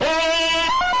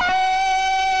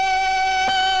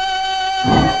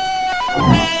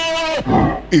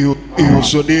Eu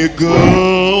sou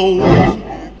negão,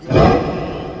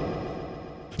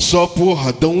 só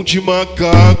porradão de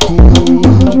macaco.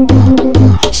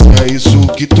 Se é isso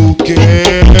que tu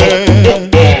quer,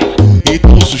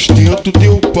 então sustento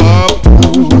teu papo.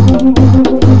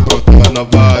 Brota na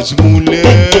base,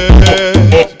 mulher,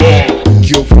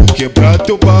 que eu vou quebrar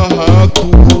teu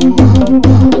barraco.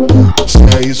 Se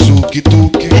é isso que tu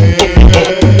quer,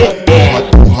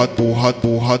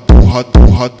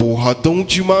 porradão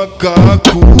de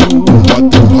macaco.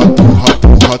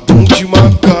 Porradão de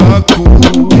macaco.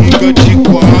 Fica de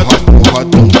quatro,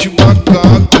 porradão de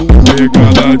macaco.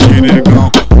 Pegada de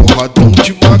negão, Porradão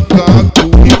de macaco.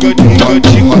 Fica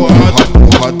de quatro,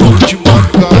 porradão de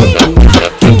macaco.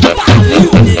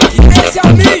 É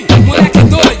Selminho, moleque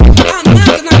doido, a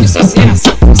máquina de sucesso.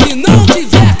 Se não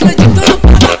tiver acreditando,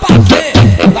 paga pra ver.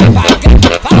 Vai pagar,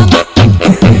 fala lá.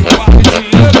 Papo de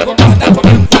dinheiro, vou guardar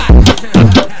comentário.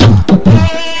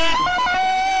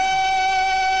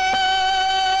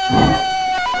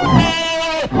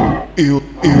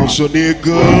 Eu sou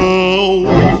negão,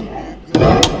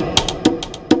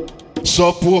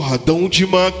 só porradão de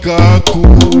macaco.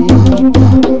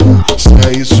 Se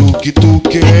é isso que tu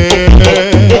quer,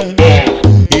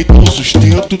 então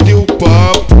sustento teu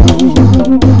papo.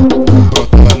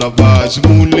 Brota na base,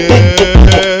 mulher,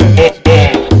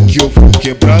 que eu vou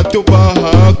quebrar teu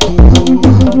barraco.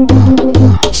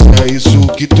 Se é isso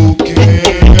que tu quer,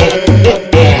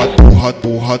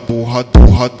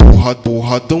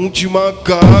 porradão de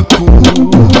macaco.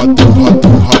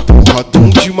 Porradão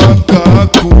de